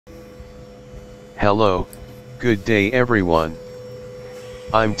Hello, good day everyone.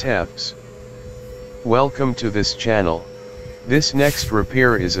 I'm Tevs. Welcome to this channel. This next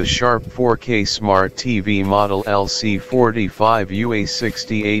repair is a Sharp 4K Smart TV model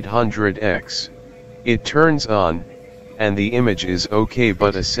LC45UA6800X. It turns on, and the image is okay,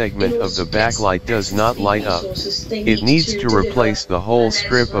 but a segment of the backlight does not light up. It needs to replace the whole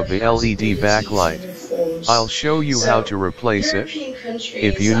strip of the LED backlight. I'll show you how to replace it.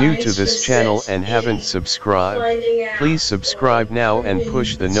 If you're new to this channel and haven't subscribed, please subscribe now and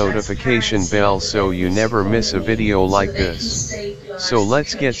push the notification bell so you never miss a video like this. So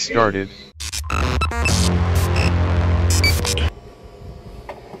let's get started.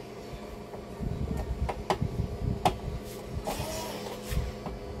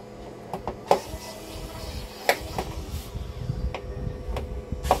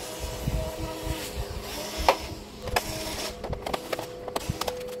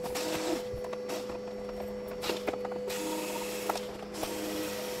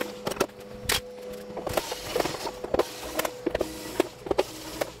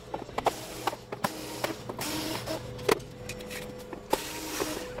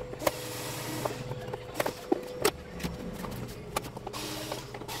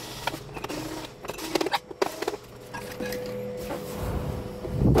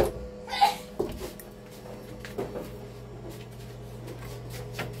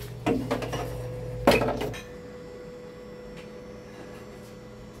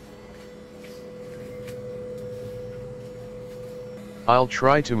 I'll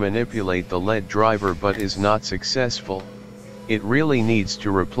try to manipulate the LED driver but is not successful. It really needs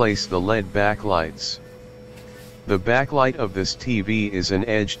to replace the LED backlights. The backlight of this TV is an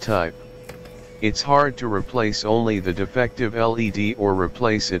edge type. It's hard to replace only the defective LED or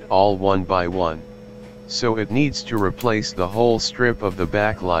replace it all one by one. So it needs to replace the whole strip of the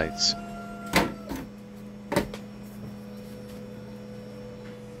backlights.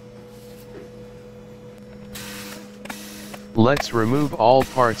 Let's remove all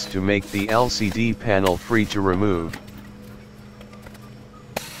parts to make the LCD panel free to remove.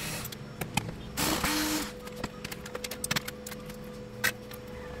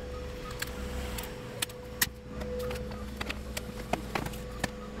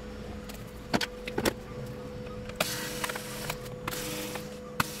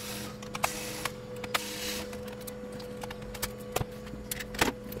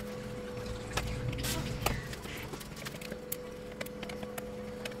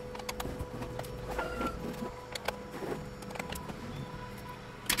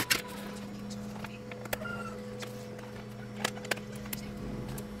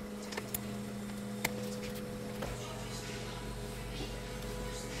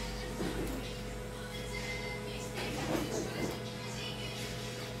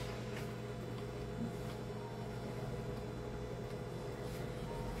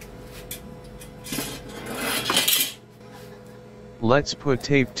 Let's put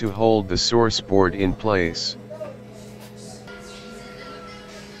tape to hold the source board in place.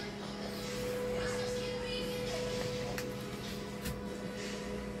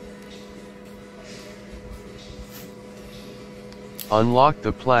 Unlock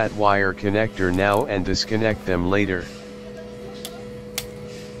the flat wire connector now and disconnect them later.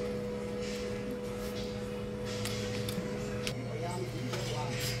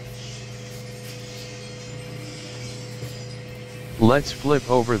 Let's flip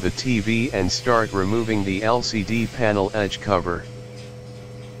over the TV and start removing the LCD panel edge cover.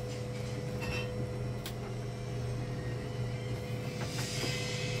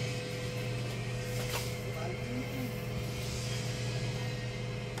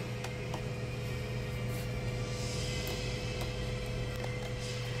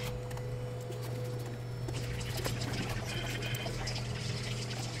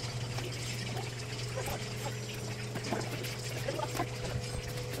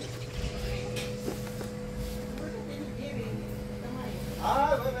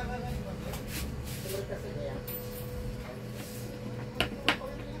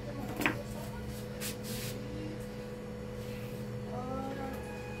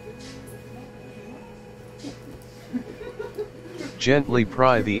 Gently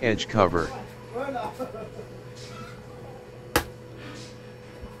pry the edge cover.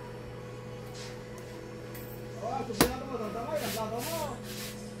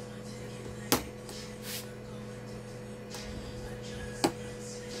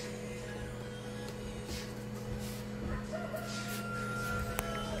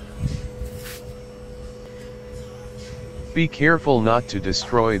 Be careful not to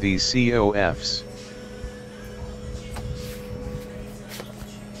destroy these COFs.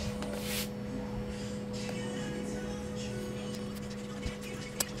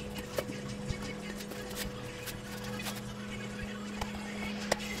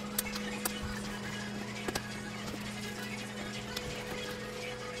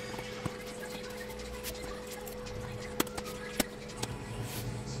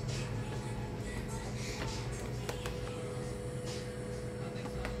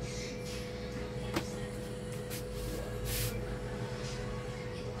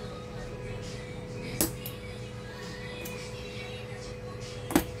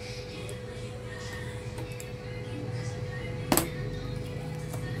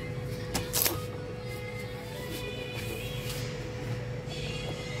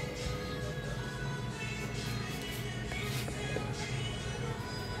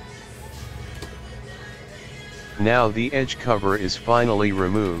 Now the edge cover is finally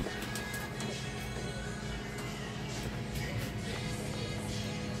removed.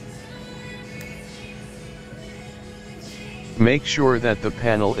 Make sure that the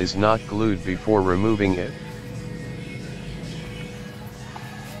panel is not glued before removing it.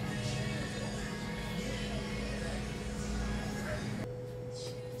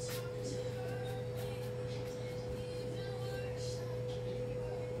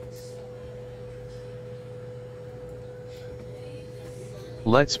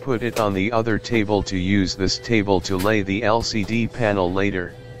 Let's put it on the other table to use this table to lay the LCD panel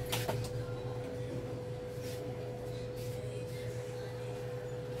later.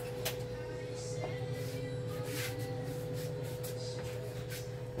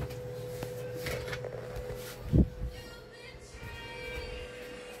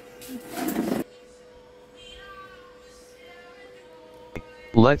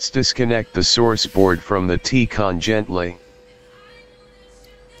 Let's disconnect the source board from the T-con gently.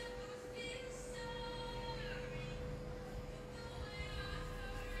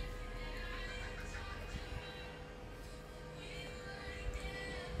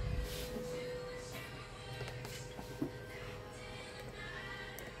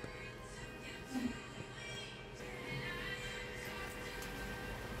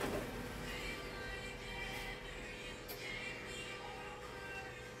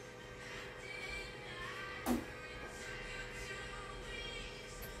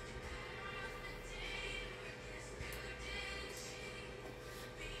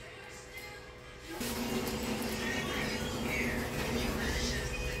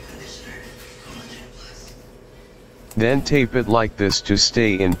 Then tape it like this to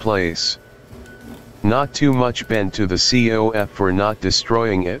stay in place. Not too much bend to the COF for not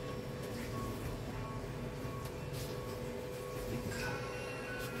destroying it.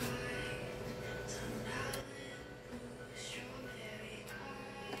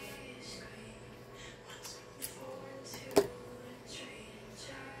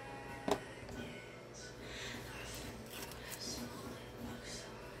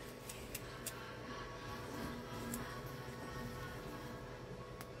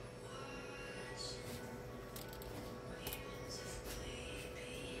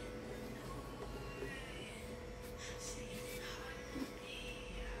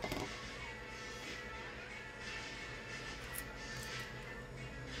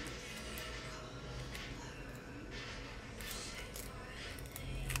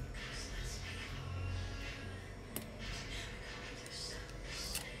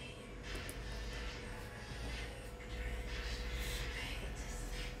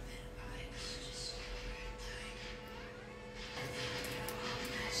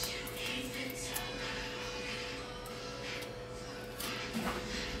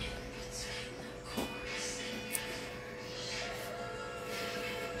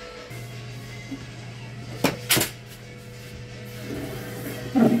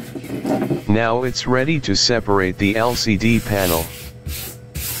 Now it's ready to separate the LCD panel.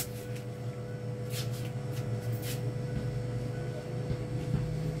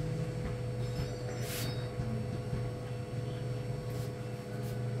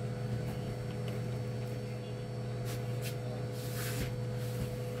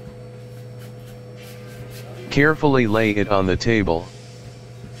 Carefully lay it on the table.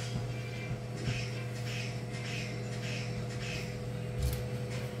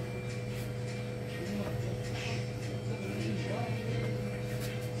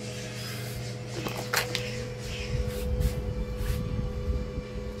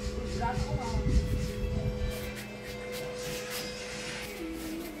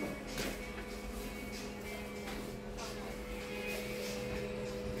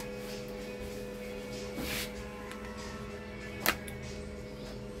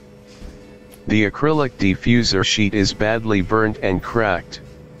 The acrylic diffuser sheet is badly burnt and cracked.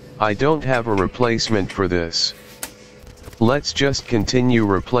 I don't have a replacement for this. Let's just continue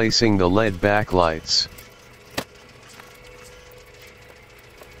replacing the LED backlights.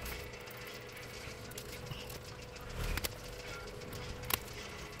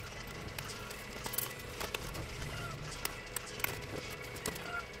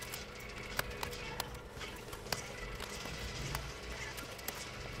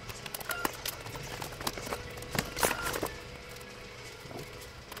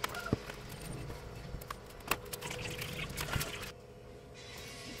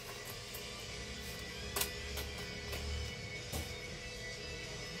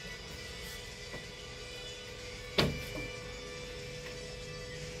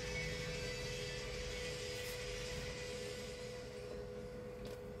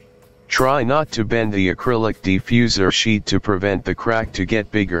 Try not to bend the acrylic diffuser sheet to prevent the crack to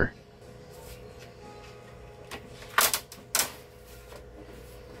get bigger.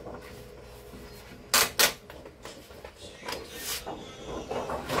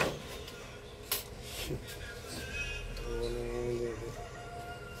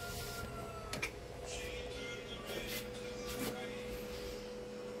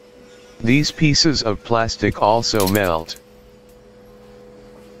 These pieces of plastic also melt.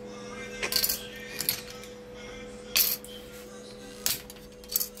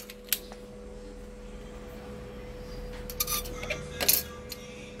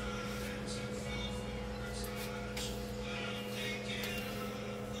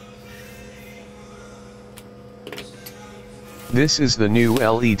 This is the new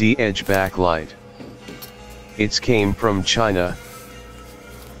LED edge backlight. It came from China.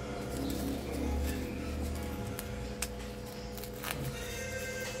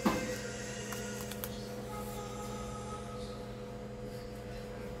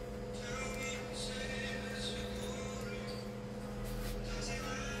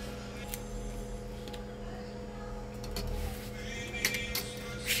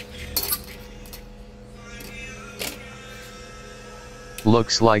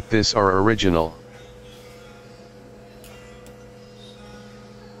 Looks like this are original.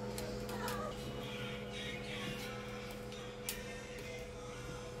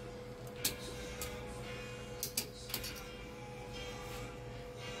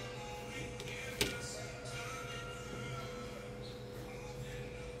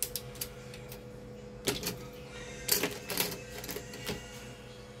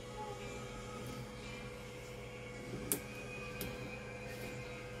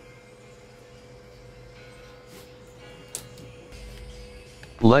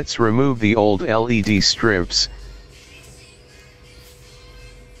 Let's remove the old LED strips.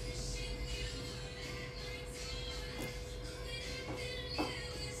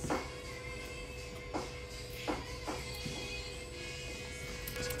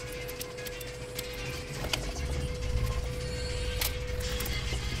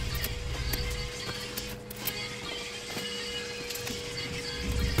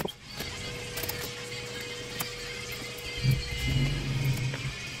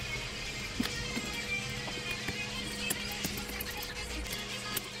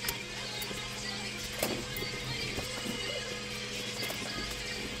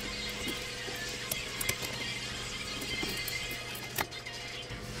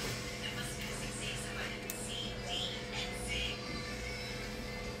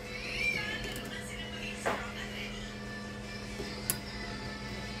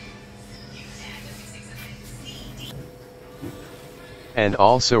 And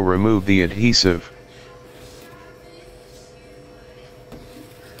also remove the adhesive.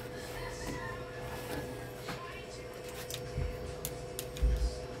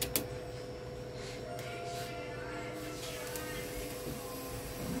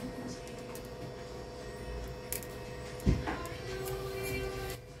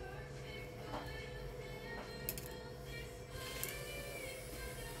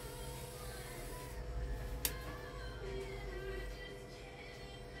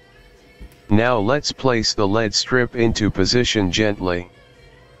 Now let's place the lead strip into position gently.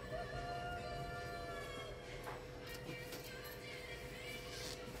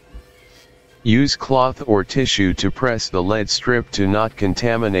 Use cloth or tissue to press the lead strip to not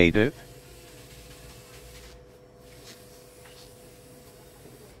contaminate it.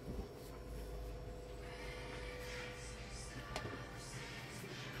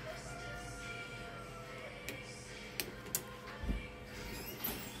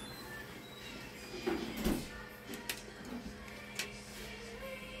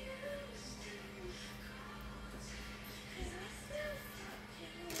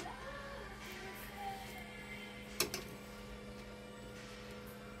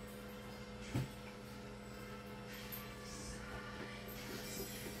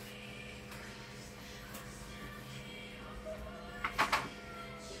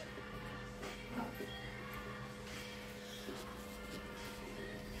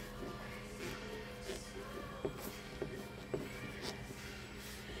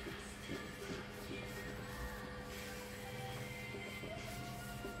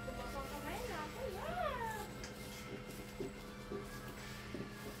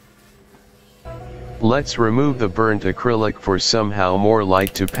 Let's remove the burnt acrylic for somehow more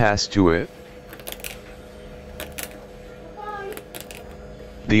light to pass to it.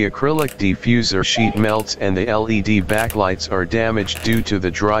 The acrylic diffuser sheet melts and the LED backlights are damaged due to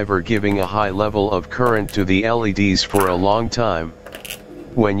the driver giving a high level of current to the LEDs for a long time.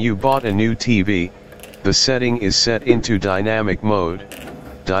 When you bought a new TV, the setting is set into dynamic mode.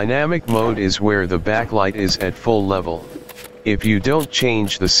 Dynamic mode is where the backlight is at full level. If you don't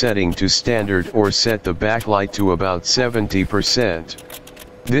change the setting to standard or set the backlight to about 70%,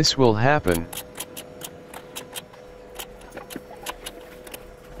 this will happen.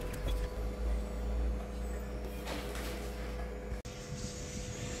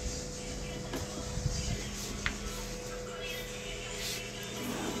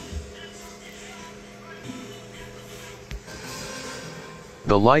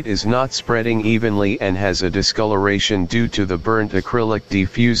 The light is not spreading evenly and has a discoloration due to the burnt acrylic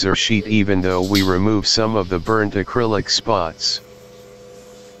diffuser sheet, even though we remove some of the burnt acrylic spots.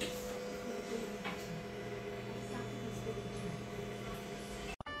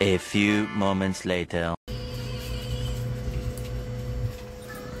 A few moments later.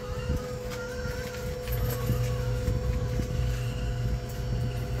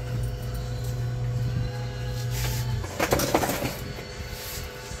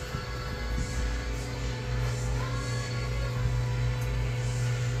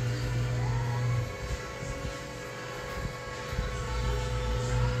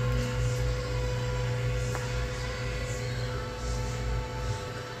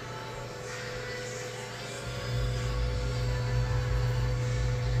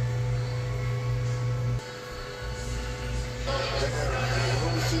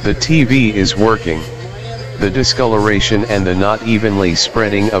 The TV is working. The discoloration and the not evenly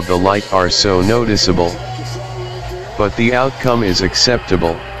spreading of the light are so noticeable. But the outcome is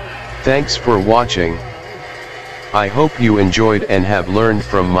acceptable. Thanks for watching. I hope you enjoyed and have learned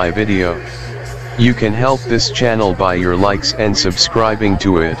from my video. You can help this channel by your likes and subscribing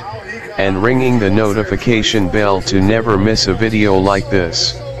to it, and ringing the notification bell to never miss a video like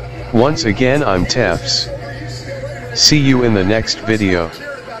this. Once again, I'm Tefs. See you in the next video.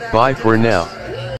 Bye for now.